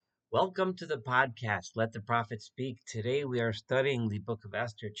Welcome to the podcast, Let the Prophet Speak. Today we are studying the book of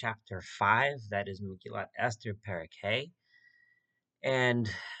Esther, chapter 5, that is Megillat Esther, Perek Hey. And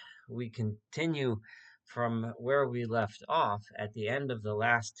we continue from where we left off at the end of the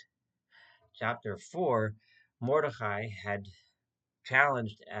last chapter 4. Mordecai had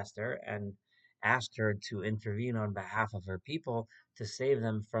challenged Esther and asked her to intervene on behalf of her people to save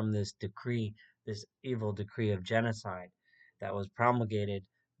them from this decree, this evil decree of genocide that was promulgated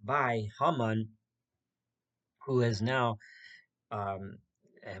by Haman, who has now um,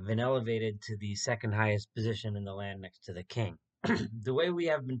 been elevated to the second highest position in the land next to the king. The way we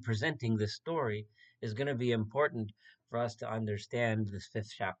have been presenting this story is going to be important for us to understand this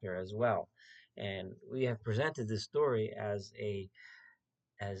fifth chapter as well. And we have presented this story as a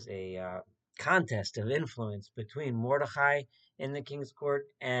contest of influence between Mordecai in the king's court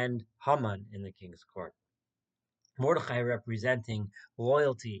and Haman in the king's court. Mordecai representing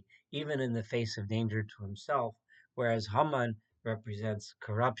loyalty even in the face of danger to himself, whereas Haman represents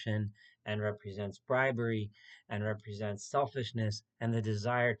corruption and represents bribery and represents selfishness and the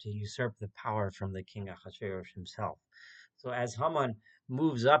desire to usurp the power from the king Ahasuerus himself. So as Haman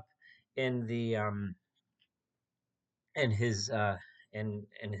moves up in the in his in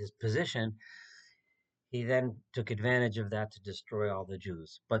his position, he then took advantage of that to destroy all the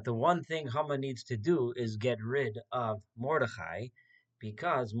Jews. But the one thing Haman needs to do is get rid of Mordecai,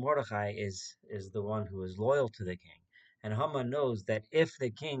 because Mordecai is the one who is loyal to the king. And Haman knows that if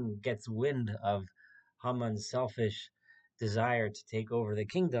the king gets wind of Haman's selfish desire to take over the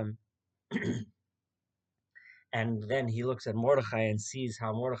kingdom, and then he looks at Mordecai and sees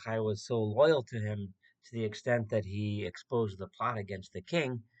how Mordecai was so loyal to him to the extent that he exposed the plot against the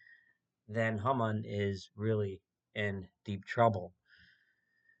king, then Haman is really in deep trouble.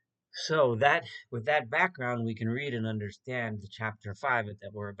 So that with that background, we can read and understand the chapter 5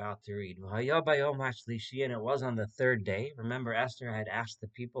 that we're about to read. And it was on the third day. Remember, Esther had asked the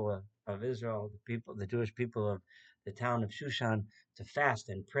people of Israel, the Jewish people of the town of Shushan, to fast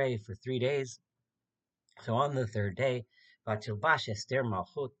and pray for 3 days. So on the third day, Vatilbash Esther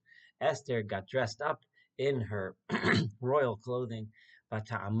Malchut, Esther got dressed up in her royal clothing,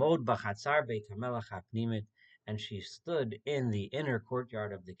 Vata'amod Bachatzar Beit HaMelech HaPnimit, and she stood in the inner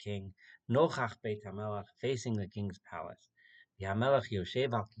courtyard of the king, Nochach Beit HaMelech, facing the king's palace. V'Hamelech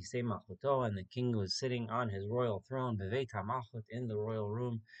Yoshev al Kisei Malchuto, and the king was sitting on his royal throne, Beveit HaMalchut, in the royal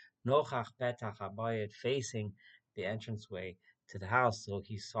room, Nochach Petach HaBayit, facing the entranceway to the house, so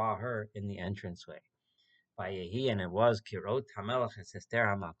he saw her in the entranceway. Vayehi, and it was Kirot Hamelach es Esther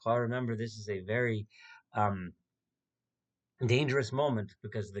HaMalkah. Remember, this is a very um, dangerous moment,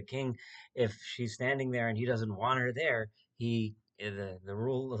 because the king, if she's standing there and he doesn't want her there, the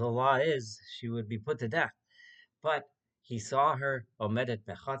rule of the law is she would be put to death. But he saw her Omedet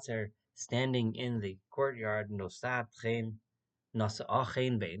Bechatzer, standing in the courtyard, Nosat Chen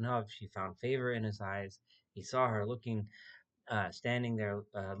Nasa'achen Beinav. She found favor in his eyes. He saw her standing there,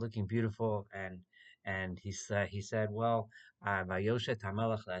 looking beautiful, and he said, well, Vayoshet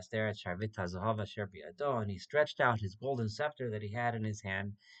Hamelech Esther et Sharvit HaZahav Asher Bi'ado, and he stretched out his golden scepter that he had in his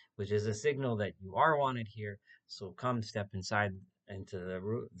hand, which is a signal that you are wanted here. So come, step inside into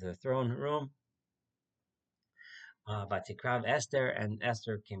the throne room. Vatikrav Esther, and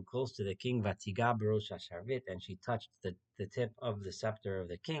Esther came close to the king. Vatiga Barosh Sharvit, and she touched the tip of the scepter of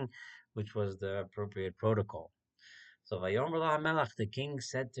the king, which was the appropriate protocol. So Vayomer Melech, the king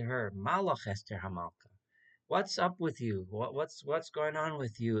said to her, Malach Esther Hamalka, what's up with you? What's going on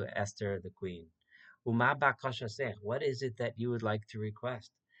with you, Esther the queen? Uma bakashasech, what is it that you would like to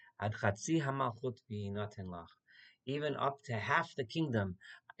request? Ad chatzi hamalchut v'yinaten lach, even up to half the kingdom,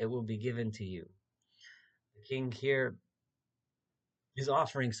 it will be given to you. The king here is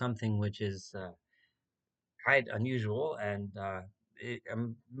offering something which is quite unusual, and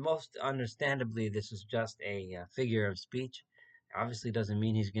most understandably, this is just a figure of speech. Obviously, doesn't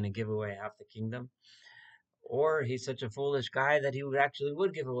mean he's going to give away half the kingdom, or he's such a foolish guy that he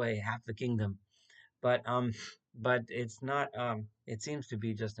would give away half the kingdom. But but it's not. It seems to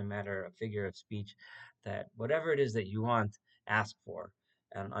be just a matter of figure of speech, that whatever it is that you want, ask for.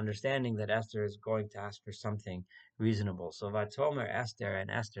 And understanding that Esther is going to ask for something reasonable. So Vatomer Esther,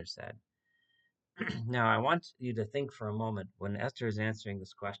 and Esther said. Now, I want you to think for a moment when Esther is answering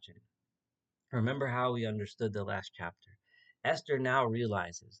this question. Remember how we understood the last chapter. Esther now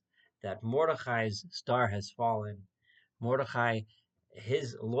realizes that Mordecai's star has fallen. Mordecai,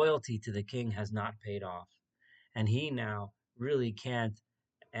 his loyalty to the king has not paid off. And he now really can't.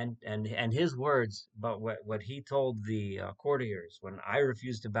 And his words, but what he told the courtiers, when I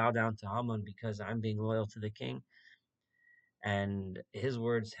refuse to bow down to Haman because I'm being loyal to the king, and his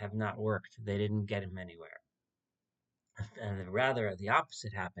words have not worked. They didn't get him anywhere. And rather, the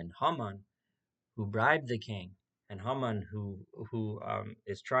opposite happened. Haman, who bribed the king, and Haman, who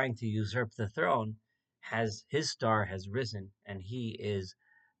is trying to usurp the throne, has his star has risen, and he is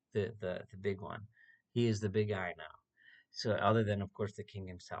the big one. He is the big guy now. So, other than, of course, the king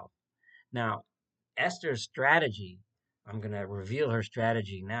himself. Now, Esther's strategy, I'm going to reveal her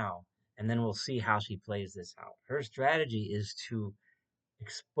strategy now, and then we'll see how she plays this out. Her strategy is to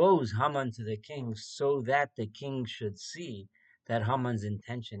expose Haman to the king so that the king should see that Haman's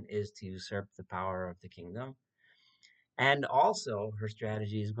intention is to usurp the power of the kingdom. And also, her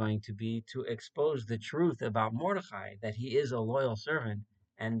strategy is going to be to expose the truth about Mordecai, that he is a loyal servant,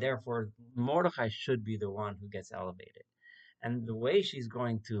 and therefore Mordecai should be the one who gets elevated. And the way she's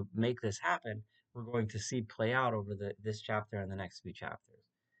going to make this happen, we're going to see play out over this chapter and the next few chapters.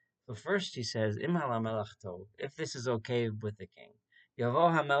 So first she says, Im halamelech tov, if this is okay with the king.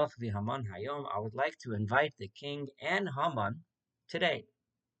 Yavo hamelech v'Haman hayom, I would like to invite the king and Haman today.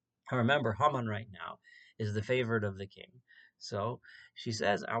 Remember, Haman right now is the favorite of the king. So she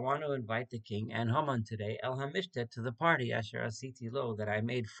says, I want to invite the king and Haman today, El Hamishtet, to the party, Asher Asiti Lo, that I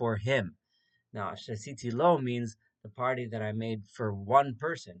made for him. Now, Shasiti Lo means the party that I made for one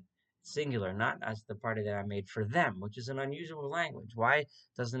person, singular, not as the party that I made for them, which is an unusual language. Why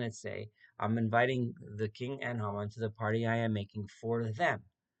doesn't it say, I'm inviting the king and Haman to the party I am making for them?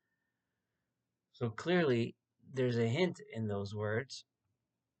 So clearly, there's a hint in those words,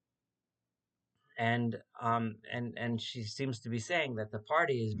 and she seems to be saying that the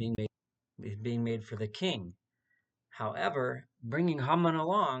party is being made for the king. However, bringing Haman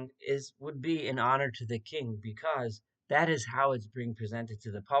along would be an honor to the king, because that is how it's being presented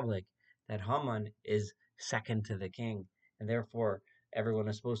to the public, that Haman is second to the king, and therefore everyone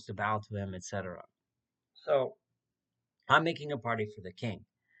is supposed to bow to him, etc. So I'm making a party for the king,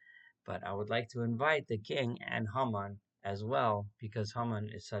 but I would like to invite the king and Haman as well, because Haman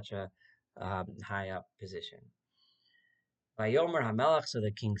is such a high up position. Vayomer Hamelach, so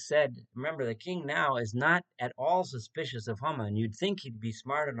the king said, remember, the king now is not at all suspicious of Haman. You'd think he'd be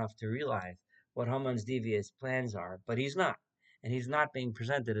smart enough to realize what Haman's devious plans are, but he's not. And he's not being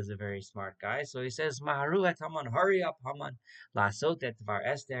presented as a very smart guy. So he says, Maharu et Haman, hurry up, Haman, lasot et var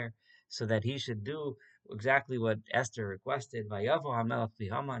Esther, so that he should do exactly what Esther requested. Vayavo Hamelach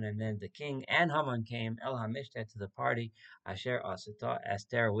Haman, and then the king and Haman came, El Hamishtet, to the party, Asher Asata,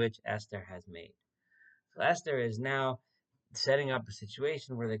 Esther, which Esther has made. So Esther is now setting up a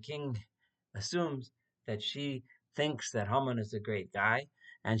situation where the king assumes that she thinks that Haman is a great guy,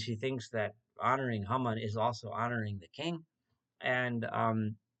 and she thinks that honoring Haman is also honoring the king, and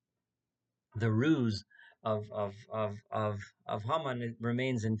the ruse of Haman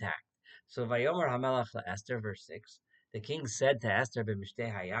remains intact. So Vayomer Hamelach Esther, verse 6. The king said to Esther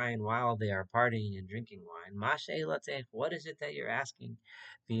b'mishteh hayayin, while they are partying and drinking wine, Mashe latech, what is it that you're asking?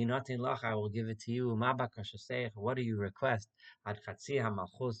 V'yinotin lach, I will give it to you. Ma bakashasech, what do you request? Ad chatzi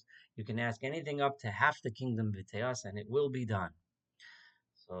hamalchus, you can ask anything up to half the kingdom v'teos, and it will be done.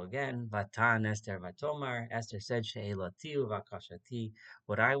 So again, Vatan Esther Vatomar, Esther said, She'elati uvakashati,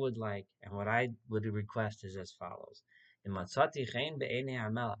 what I would like and what I would request is as follows. Imatzati chen be'enei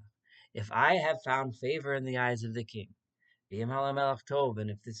hamelach, if I have found favor in the eyes of the king, v'yim halamelach tov, and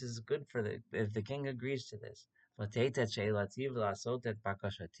if this is good for if the king agrees to this, Latetet she'elati v'lasot et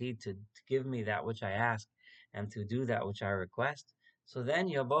bakashati, to give me that which I ask and to do that which I request, so then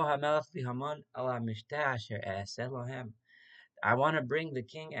Yabo hamelach v'Haman al hamishteh asher e'aseh lohem, I want to bring the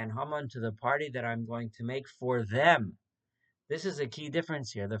king and Haman to the party that I'm going to make for them. This is a key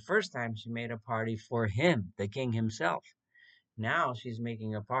difference here. The first time she made a party for him, the king himself. Now she's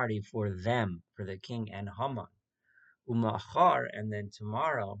making a party for them, for the king and Haman. Umachar, and then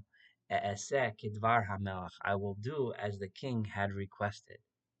tomorrow, E'eseh kidvar hamelach, I will do as the king had requested.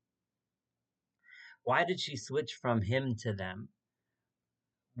 Why did she switch from him to them?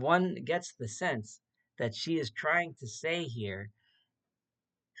 One gets the sense that she is trying to say here,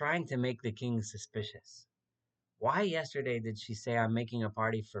 trying to make the king suspicious. Why yesterday did she say, I'm making a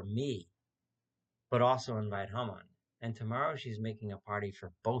party for me, but also invite Haman? And tomorrow she's making a party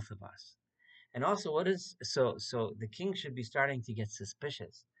for both of us. And also, so the king should be starting to get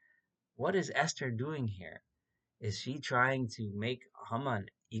suspicious. What is Esther doing here? Is she trying to make Haman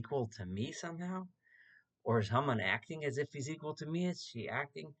equal to me somehow? Or is Haman acting as if he's equal to me? Is she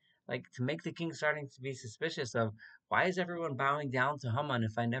acting like to make the king starting to be suspicious of, why is everyone bowing down to Haman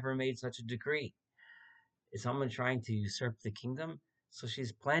if I never made such a decree? Is Haman trying to usurp the kingdom? So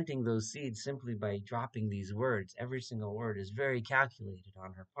she's planting those seeds simply by dropping these words. Every single word is very calculated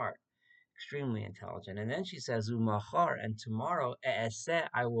on her part. extremely intelligent. And then she says, Umachar, and tomorrow, e'eseh,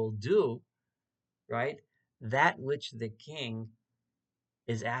 I will do, right, that which the king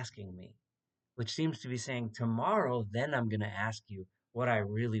is asking me, which seems to be saying, tomorrow, then I'm going to ask you what I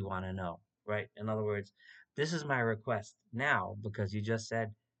really want to know, right? In other words, this is my request now because you just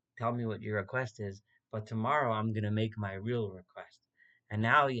said, tell me what your request is, but tomorrow I'm going to make my real request. And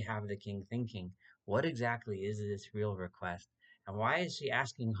now you have the king thinking, what exactly is this real request? And why is she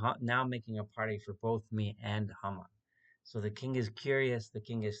asking, now making a party for both me and Haman? So the king is curious, the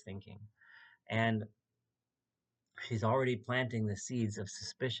king is thinking. And she's already planting the seeds of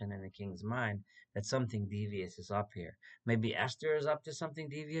suspicion in the king's mind that something devious is up here. Maybe Esther is up to something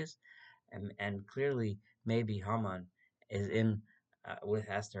devious, and clearly maybe Haman is in with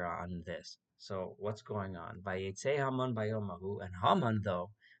Esther on this. So what's going on? Vayetze Haman bayomahu, and Haman,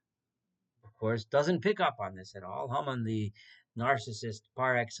 though, of course, doesn't pick up on this at all. Haman, the narcissist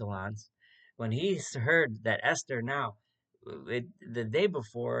par excellence, when he heard that Esther now, the day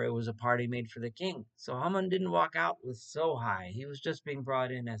before, it was a party made for the king. So Haman didn't walk out with so high. He was just being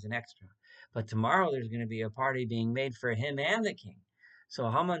brought in as an extra. But tomorrow there's going to be a party being made for him and the king. So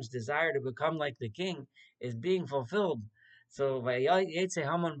Haman's desire to become like the king is being fulfilled. So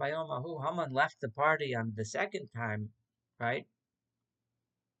Haman Haman left the party on the second time, right?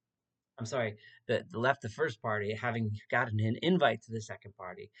 I'm sorry, left the first party having gotten an invite to the second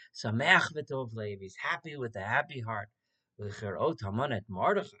party. Sameach v'tov leiv, he's happy with a happy heart. V'cherot Haman et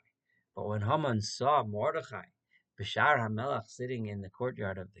Mordechai. But when Haman saw Mordechai, Bishar HaMelech, sitting in the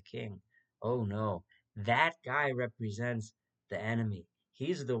courtyard of the king, oh no, that guy represents the enemy.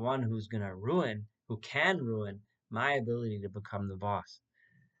 He's the one who's going to ruin, who can ruin my ability to become the boss.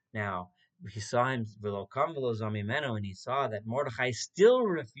 Now, he saw him, and he saw that Mordechai still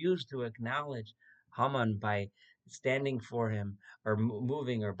refused to acknowledge Haman by standing for him or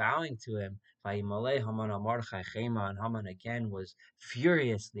moving or bowing to him. And Haman again was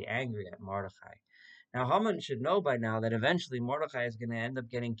furiously angry at Mordechai. Now, Haman should know by now that eventually Mordechai is going to end up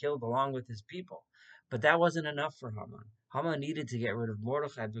getting killed along with his people. But that wasn't enough for Haman. Haman needed to get rid of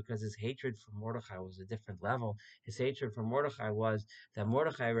Mordechai because his hatred for Mordechai was a different level. His hatred for Mordechai was that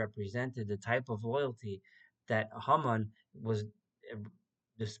Mordechai represented the type of loyalty that Haman was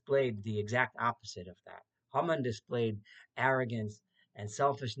displayed the exact opposite of that. Haman displayed arrogance and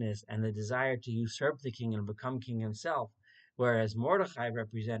selfishness and the desire to usurp the king and become king himself, whereas Mordechai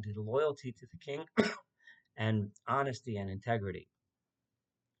represented loyalty to the king and honesty and integrity.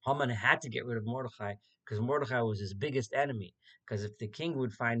 Haman had to get rid of Mordechai because Mordechai was his biggest enemy. Because if the king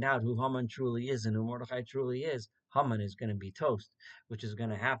would find out who Haman truly is and who Mordechai truly is, Haman is going to be toast, which is going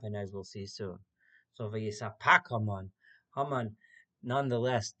to happen as we'll see soon. So Vayisapak Haman, Haman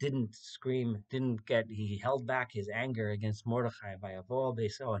nonetheless didn't scream, he held back his anger against Mordechai via Vol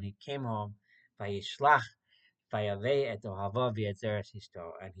Beso, and he came home, Vayishlach, Vayave et Ohava v'etzeres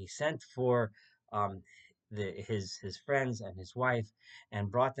Histo, and he sent for um, his friends and his wife and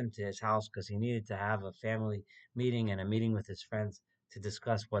brought them to his house because he needed to have a family meeting and a meeting with his friends to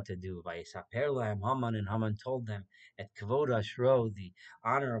discuss what to do. Vayisaper lahem Haman, and Haman told them at Kavod Ashro, the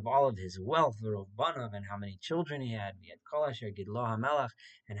honor of all of his wealth, of Banav, and how many children he had, at Kol Asher Gidlo HaMelech,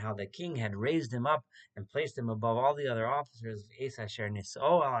 and how the king had raised him up and placed him above all the other officers, Es Asher Niso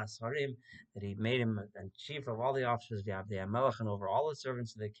al Asarim, that he made him a chief of all the officers, V'Avdei HaMelech, and over all the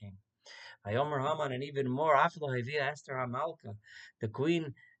servants of the king. Vayomer Haman, and even more, Aflo Hevia Esther HaMalka, the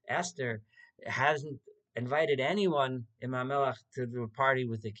queen Esther hasn't invited anyone in Hamelach to the party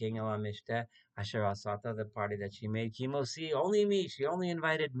with the king, Elam Mishte, Asher Asata, the party that she made. Kimosi, only me, she only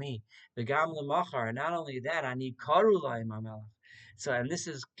invited me. The Gam Lemachar, and not only that, Ani Karula in Hamelach. So, and this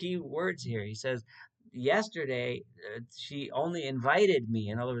is key words here. He says, yesterday, she only invited me.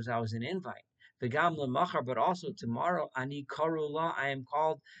 In other words, I was an invite. The Gam Lemachar, but also tomorrow, Ani Karula, I am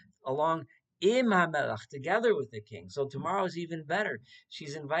called along Im HaMelech, together with the king. So tomorrow is even better.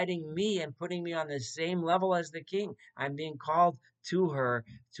 She's inviting me and putting me on the same level as the king. I'm being called to her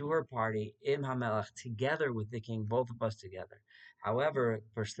party, Im HaMelech, together with the king, both of us together. However,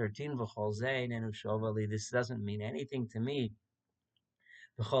 verse 13, this doesn't mean anything to me.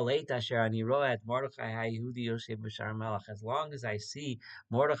 As long as I see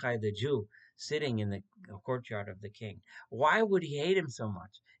Mordechai the Jew sitting in the courtyard of the king, why would he hate him so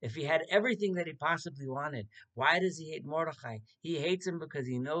much? If he had everything that he possibly wanted, why does he hate Mordechai? He hates him because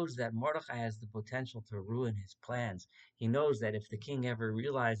he knows that Mordechai has the potential to ruin his plans. He knows that if the king ever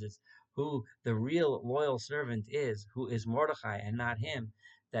realizes who the real loyal servant is, who is Mordechai and not him,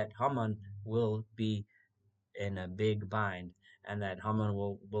 that Haman will be in a big bind and that Haman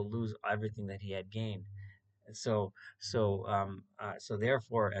will lose everything that he had gained. So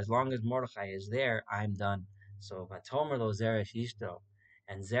therefore, as long as Mordechai is there, I'm done. So Vatomer lo Zeresh Ishto,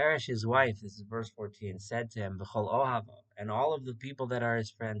 and Zeresh his wife, this is verse 14, said to him, V'chol Ohava, and all of the people that are his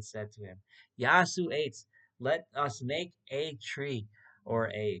friends said to him, Yasu eitz, let us make a tree or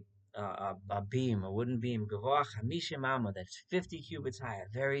a beam, a wooden beam, Gavoach Hamishim Amma, that's 50 cubits high, a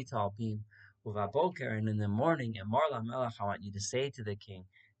very tall beam. Uvaboker, and in the morning, and Marla Melech, I want you to say to the king,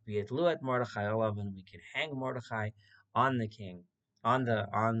 V'yetlu et Mordechai olav, and we can hang Mordechai on the king, on the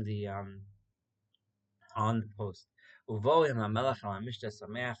post. Uvoim hamelech al mishta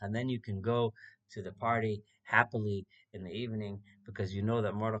sameach, and then you can go to the party happily in the evening because you know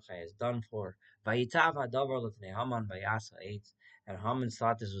that Mordechai is done for. Vayitav hadavar l'fnei Haman vayasa eitz, and Haman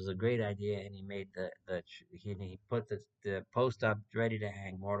thought this was a great idea, and he made he put the post up ready to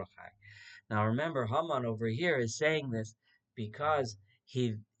hang Mordechai. Now remember, Haman over here is saying this because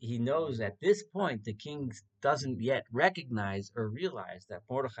he knows at this point the king doesn't yet recognize or realize that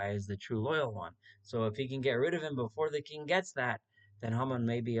Mordecai is the true loyal one. So if he can get rid of him before the king gets that, then Haman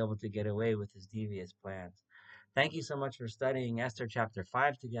may be able to get away with his devious plans. Thank you so much for studying Esther chapter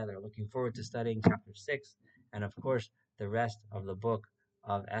 5 together. Looking forward to studying chapter 6 and, of course, the rest of the book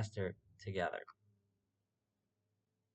of Esther together.